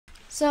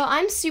So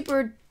I'm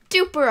super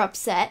duper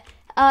upset,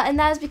 and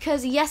that is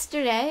because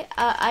yesterday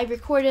I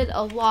recorded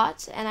a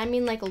lot, and I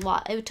mean like a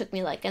lot. It took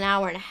me like an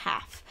hour and a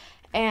half,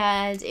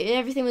 and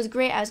everything was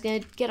great. I was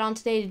going to get on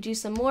today to do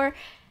some more,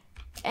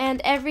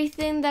 and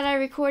everything that I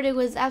recorded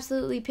was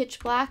absolutely pitch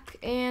black,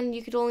 and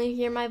you could only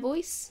hear my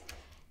voice.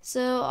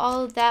 So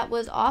all of that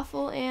was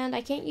awful, and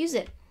I can't use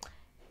it.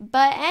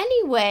 But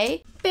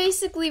anyway,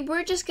 basically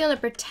we're just gonna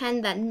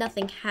pretend that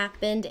nothing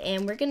happened,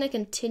 and we're gonna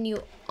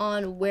continue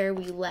on where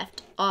we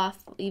left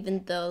off,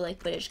 even though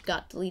like footage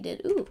got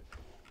deleted. Ooh,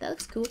 that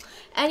looks cool.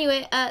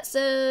 Anyway,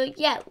 so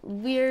yeah,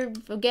 we're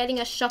getting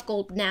a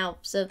Shuckle now,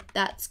 so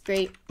that's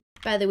great.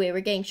 By the way, we're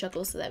getting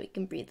Shuckles so that we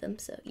can breed them,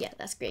 so yeah,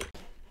 that's great.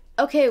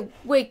 Okay,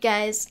 wait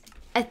guys,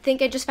 I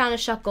think I just found a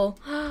Shuckle.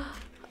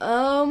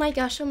 Oh my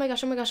gosh, oh my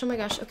gosh, oh my gosh, oh my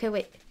gosh. Okay,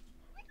 wait.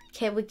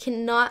 Okay, we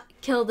cannot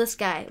kill this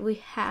guy. We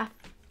have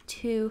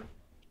to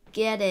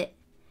get it.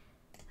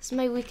 This is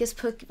my weakest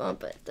Pokemon,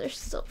 but they're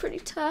still pretty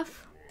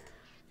tough.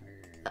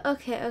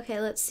 Okay,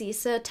 let's see.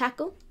 So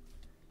tackle.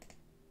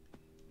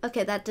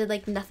 Okay, that did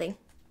like nothing.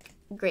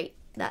 Great.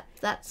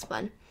 That's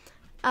fun.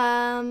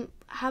 How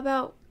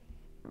about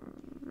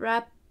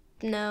wrap?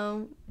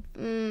 No. I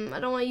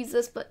don't want to use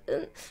this, but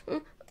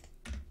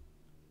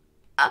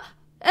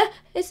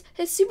it's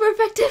super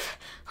effective.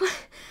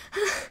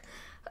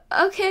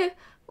 Okay,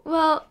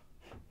 well,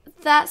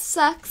 that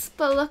sucks,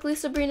 but luckily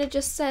Sabrina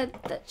just said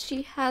that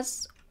she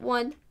has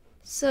one.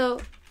 So,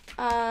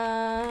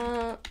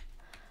 girl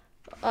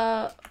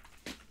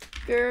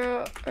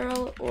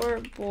or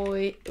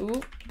boy.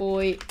 Ooh,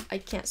 boy. I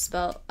can't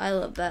spell. I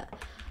love that.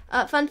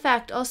 Fun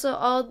fact, also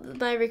all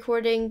my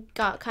recording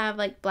got kind of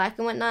like black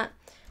and whatnot.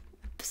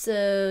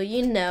 So,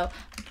 you know.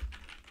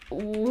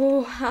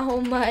 Ooh, how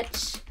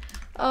much?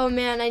 Oh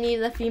man, I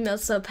needed a female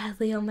so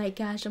badly. Oh my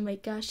gosh, oh my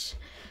gosh.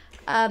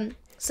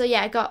 So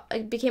yeah,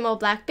 it became all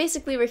black.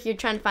 Basically, we're here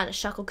trying to find a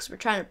Shuckle because we're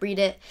trying to breed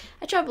it.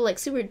 I traveled like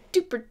super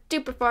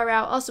duper far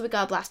out. Also, we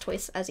got a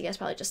Blastoise, as you guys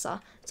probably just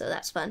saw. So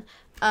that's fun.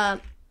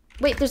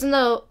 Wait, there's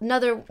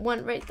another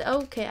one right there.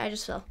 Oh, okay, I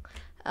just fell.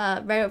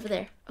 Right over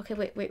there. Okay,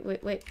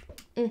 wait.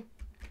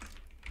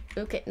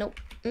 Okay, nope.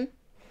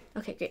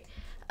 Okay, great.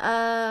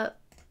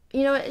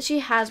 You know what? She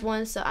has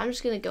one, so I'm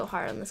just gonna go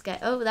hard on this guy.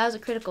 Oh, that was a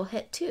critical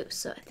hit too.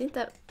 So I think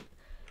that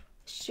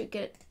should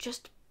get it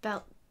just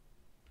about.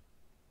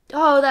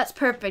 Oh, that's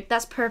perfect.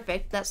 That's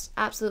perfect. That's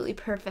absolutely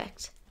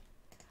perfect.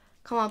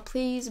 Come on,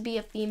 please be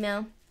a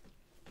female.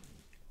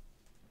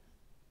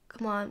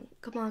 Come on.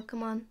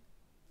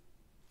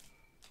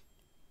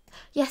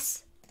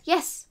 Yes.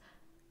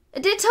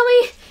 It didn't tell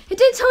me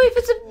if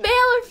it's a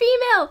male or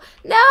female.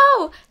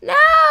 No.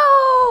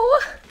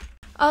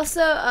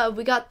 Also,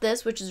 we got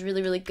this, which is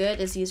really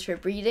good. It's used for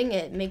breeding.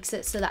 It makes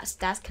it so that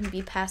stats can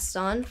be passed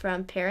on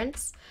from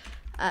parents.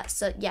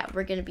 So yeah,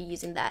 we're gonna be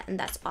using that, and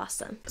that's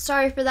awesome.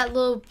 Sorry for that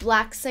little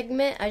black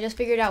segment. I just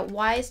figured out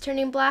why it's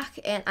turning black,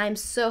 and I'm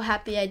so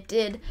happy I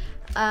did.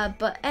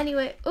 But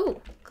anyway, ooh,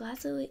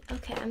 Glassily.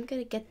 Okay, I'm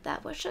gonna get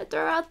that. What should I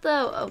throw out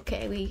though?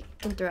 Okay, we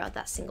can throw out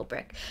that single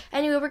brick.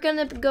 Anyway, we're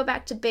gonna go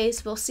back to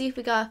base. We'll see if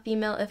we got a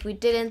female. If we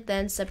didn't,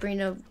 then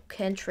Sabrina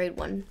can trade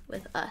one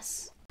with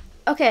us.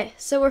 Okay,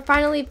 so we're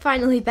finally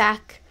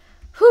back.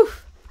 Whew.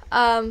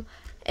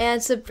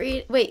 And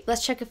Sabrina. Wait,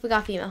 let's check if we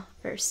got female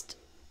first.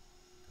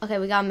 Okay,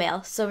 we got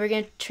male, so we're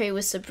gonna trade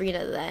with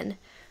Sabrina then.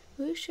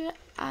 Who should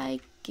I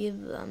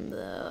give them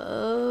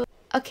though?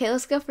 Okay,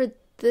 let's go for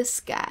this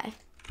guy.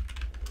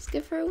 Let's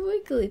go for a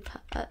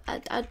Wigglypuff.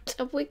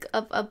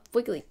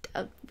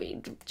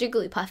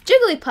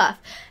 Jigglypuff.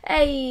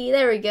 Hey,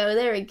 there we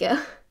go.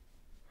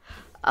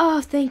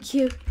 Oh, thank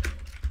you.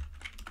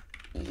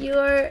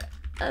 You're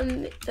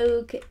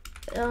okay.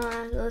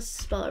 Let's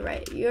spell it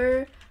right.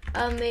 You're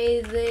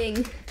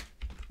amazing.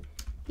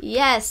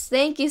 Yes,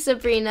 thank you,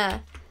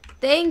 Sabrina.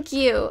 Thank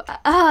you.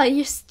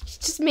 You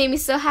just made me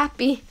so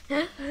happy.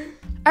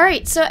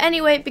 Alright, so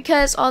anyway,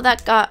 because all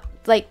that got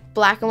like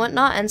black and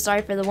whatnot, and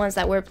sorry for the ones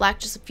that were black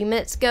just a few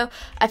minutes ago,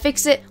 I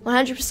fixed it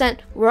 100%.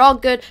 We're all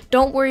good.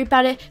 Don't worry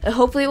about it.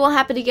 Hopefully it won't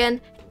happen again.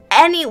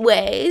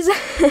 Anyways,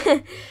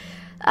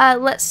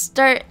 let's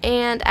start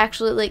and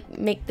actually like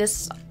make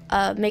this,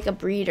 make a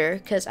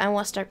breeder, because I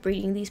want to start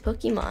breeding these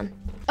Pokemon.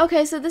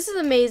 Okay, so this is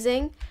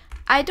amazing.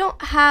 I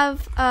don't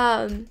have,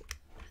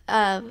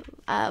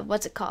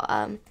 what's it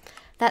called?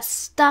 That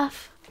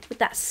stuff with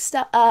that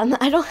stuff.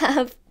 I don't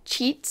have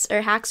cheats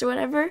or hacks or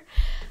whatever.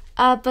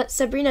 But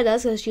Sabrina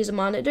does because she's a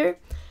monitor,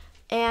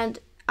 and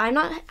I'm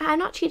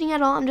not cheating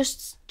at all. I'm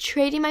just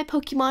trading my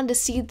Pokemon to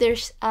see their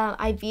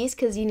IVs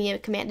because you need a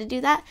command to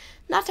do that.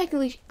 Not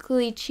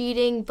technically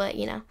cheating, but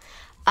you know.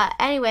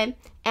 Anyway,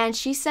 and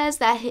she says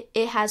that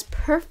it has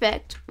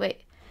perfect.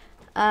 Wait,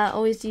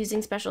 always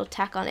using special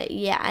attack on it.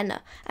 Yeah, I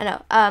know.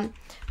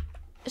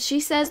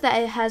 She says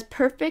that it has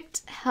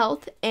perfect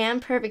health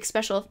and perfect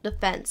special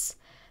defense.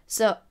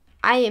 So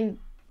I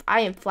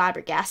am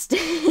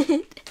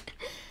flabbergasted.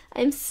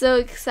 I'm so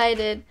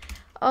excited.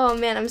 Oh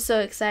man, I'm so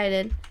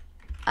excited.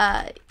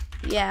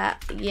 Yeah.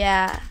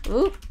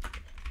 Oop.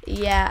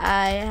 Yeah,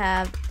 I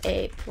have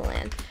a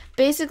plan.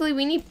 basically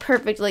we need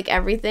perfect like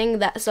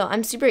everything. So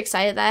I'm super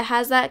excited that it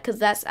has that because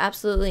that's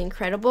absolutely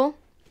incredible.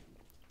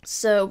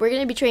 So we're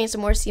going to be training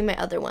some more to see my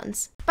other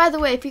ones. By the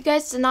way, if you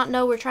guys did not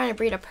know, we're trying to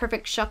breed a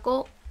perfect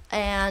Shuckle.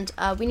 And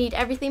we need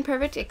everything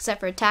perfect except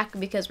for attack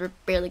because we're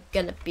barely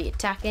going to be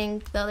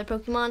attacking the other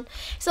Pokemon.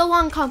 It's a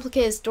long,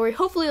 complicated story.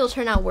 Hopefully it'll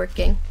turn out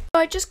working.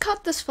 So I just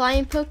caught this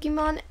flying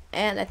Pokemon,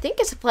 and I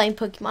think it's a flying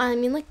Pokemon. I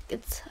mean, like,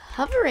 it's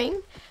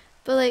hovering.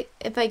 But, like,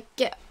 if I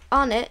get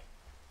on it,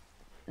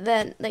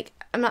 then, like,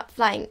 I'm not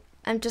flying.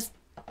 I'm just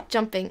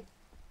jumping.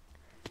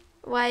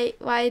 Why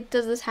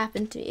does this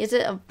happen to me? Is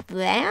it a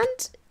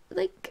land?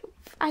 Like,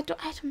 I'm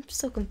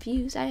so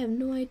confused. I have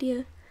no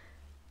idea.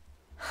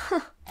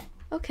 Huh.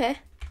 Okay.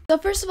 So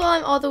first of all,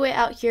 I'm all the way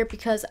out here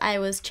because I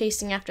was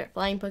chasing after a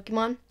flying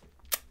Pokemon.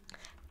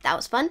 That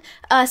was fun.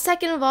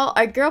 Second of all,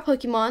 our girl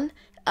Pokemon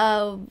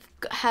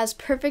has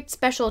perfect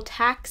special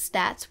attack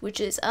stats,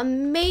 which is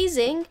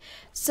amazing.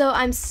 So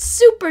I'm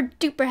super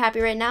duper happy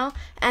right now.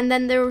 And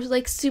then there was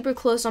like super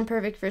close on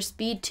perfect for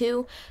speed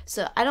too.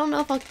 So I don't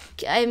know if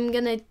I'm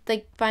gonna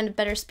like find a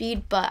better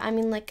speed, but I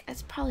mean like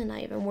it's probably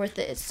not even worth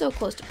it. It's so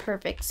close to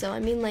perfect. So I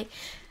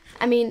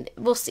mean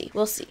we'll see.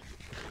 We'll see.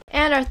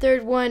 And our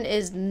third one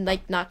is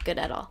like not good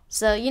at all.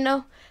 So, you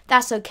know,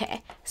 that's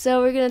okay. So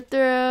we're going to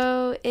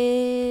throw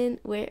in,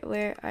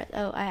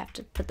 I have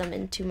to put them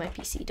into my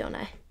PC, don't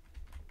I?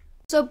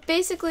 So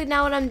basically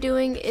now what I'm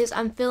doing is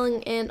I'm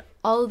filling in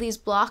all of these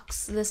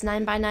blocks, this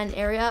 9x9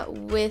 area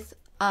with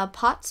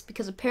pots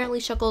because apparently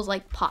Shuckles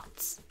like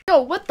pots.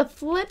 Yo, what the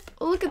flip?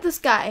 Look at this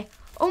guy.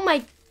 Oh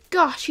my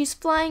gosh, he's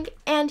flying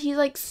and he's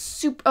like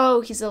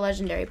oh, he's a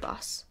legendary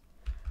boss.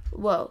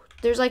 Whoa,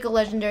 there's like a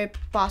legendary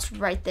boss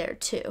right there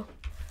too.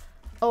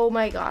 Oh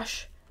my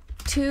gosh.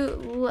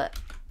 2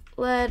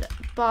 lead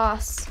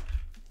boss.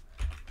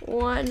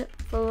 1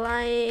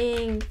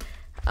 flying.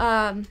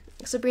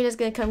 Sabrina's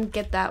gonna come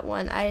get that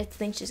one. I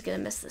think she's gonna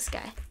miss this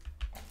guy.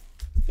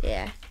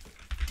 Yeah.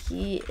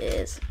 He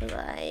is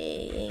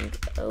flying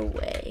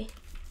away.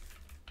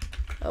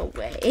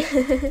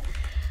 Away.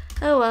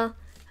 Oh well.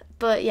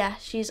 But yeah,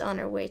 she's on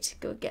her way to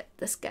go get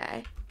this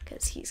guy.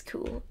 Because he's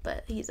cool,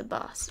 but he's a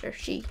boss, or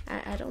she,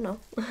 I don't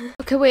know.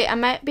 Okay, wait, I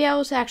might be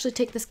able to actually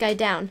take this guy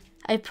down.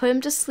 I put him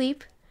to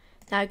sleep,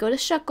 now I go to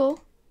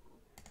Shuckle,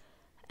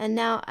 and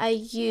now I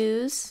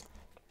use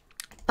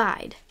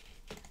Bide.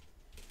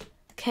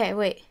 Okay,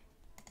 wait.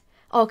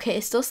 Okay,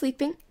 it's still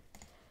sleeping.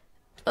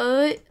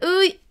 Oh,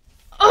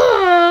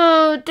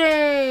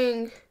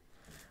 dang.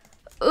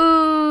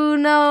 Ooh,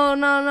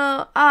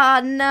 no.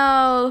 Ah,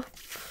 no.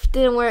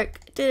 Didn't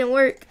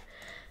work.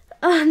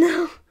 Oh,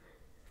 no.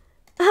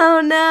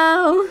 Oh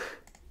no,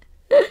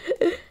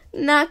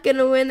 not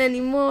gonna win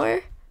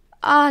anymore.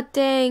 Ah,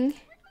 dang.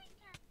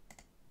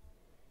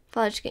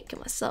 Thought I was just gonna kill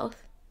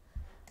myself.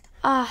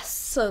 Ah,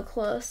 so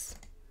close.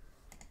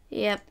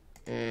 Yep.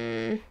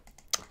 Man,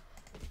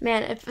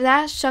 if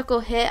that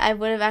Shuckle hit, I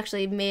would have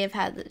actually may have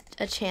had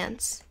a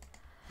chance.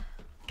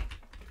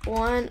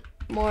 One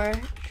more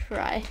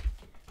try.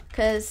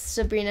 Because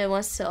Sabrina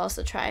wants to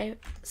also try.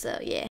 So,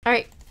 yeah.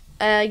 Alright,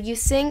 you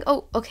sing.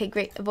 Oh, okay,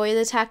 great. Avoid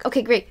the attack.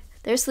 Okay, great.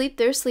 They're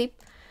asleep.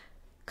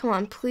 Come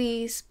on,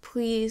 please.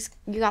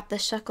 You got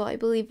this, Shuckle. I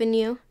believe in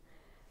you.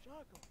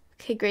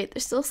 Okay, great. They're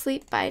still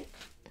asleep. Bye.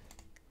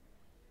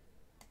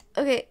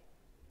 Okay.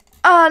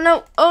 Oh,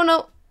 no. Oh,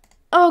 no.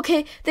 Oh,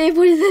 okay. They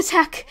avoided the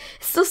attack.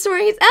 It's still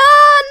soaring.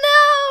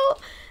 Oh,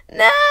 no.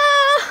 No.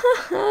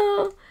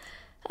 Oh,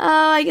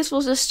 I guess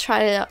we'll just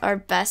try our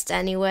best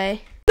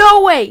anyway.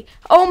 No way.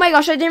 Oh, my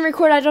gosh. I didn't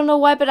record. I don't know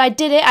why, but I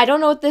did it. I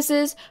don't know what this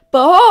is.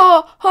 But,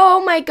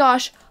 oh my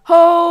gosh.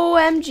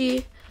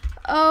 OMG.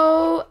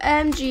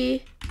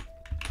 OMG.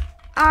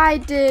 I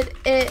did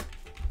it.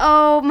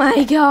 Oh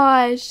my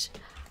gosh.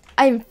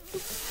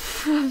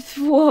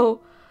 Whoa.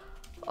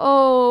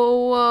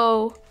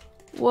 Oh,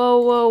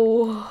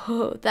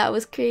 whoa. That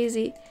was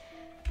crazy.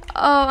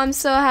 Oh, I'm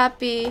so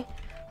happy.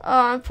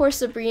 Oh, poor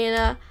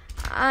Sabrina.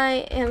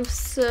 I am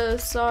so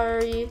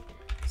sorry,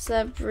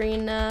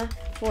 Sabrina,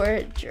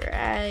 for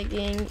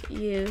dragging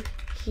you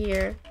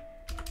here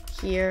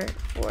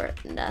for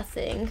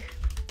nothing.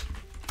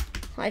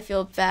 I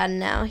feel bad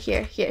now.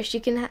 Here, she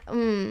can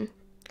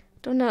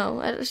don't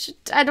know.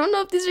 I don't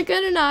know if these are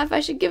good or not, if I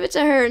should give it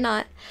to her or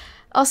not.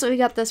 Also, we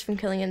got this from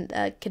killing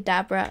a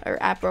Kadabra or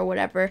Abra or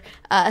whatever.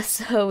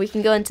 So we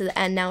can go into the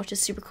end now, which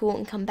is super cool,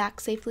 and come back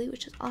safely,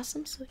 which is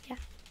awesome. So yeah,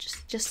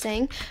 just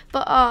saying.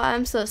 But oh,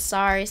 I'm so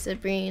sorry,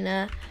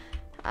 Sabrina.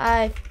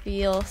 I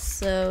feel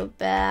so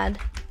bad.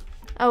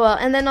 Oh well,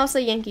 and then also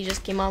Yankee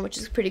just came on, which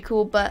is pretty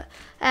cool, but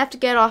I have to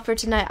get off for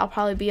tonight. I'll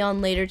probably be on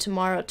later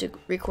tomorrow to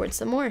record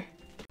some more.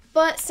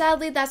 But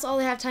sadly, that's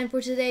all I have time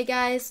for today,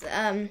 guys.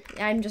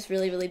 I'm just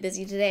really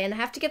busy today, and I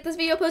have to get this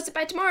video posted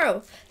by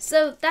tomorrow.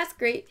 So that's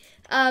great.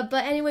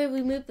 But anyway,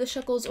 we moved the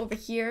Shuckles over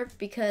here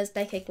because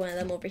Daikek wanted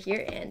them over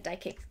here, and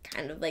Daikek's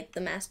kind of like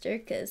the master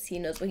because he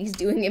knows what he's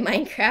doing in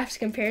Minecraft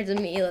compared to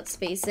me, let's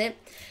face it.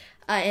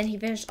 And he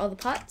finished all the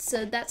pots,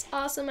 so that's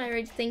awesome. I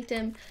already thanked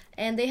him,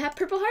 and they have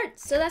purple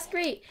hearts, so that's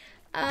great.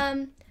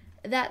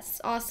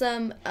 that's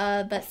awesome.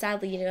 But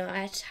sadly, you know,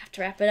 I just have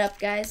to wrap it up,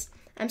 guys.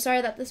 I'm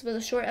sorry that this was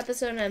a short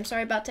episode, and I'm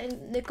sorry about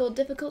technical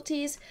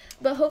difficulties,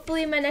 but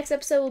hopefully my next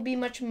episode will be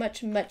much,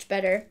 much, much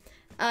better.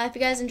 If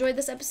you guys enjoyed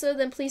this episode,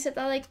 then please hit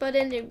that like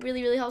button. It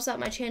really, really helps out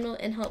my channel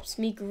and helps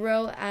me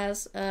grow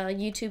as a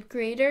YouTube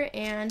creator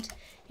and,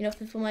 you know,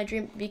 fulfill my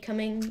dream of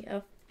becoming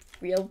a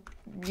real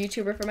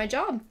YouTuber for my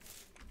job.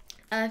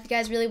 If you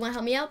guys really want to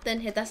help me out,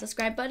 then hit that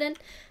subscribe button.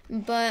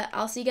 But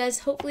I'll see you guys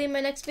hopefully in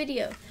my next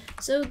video.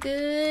 So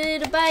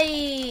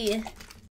goodbye!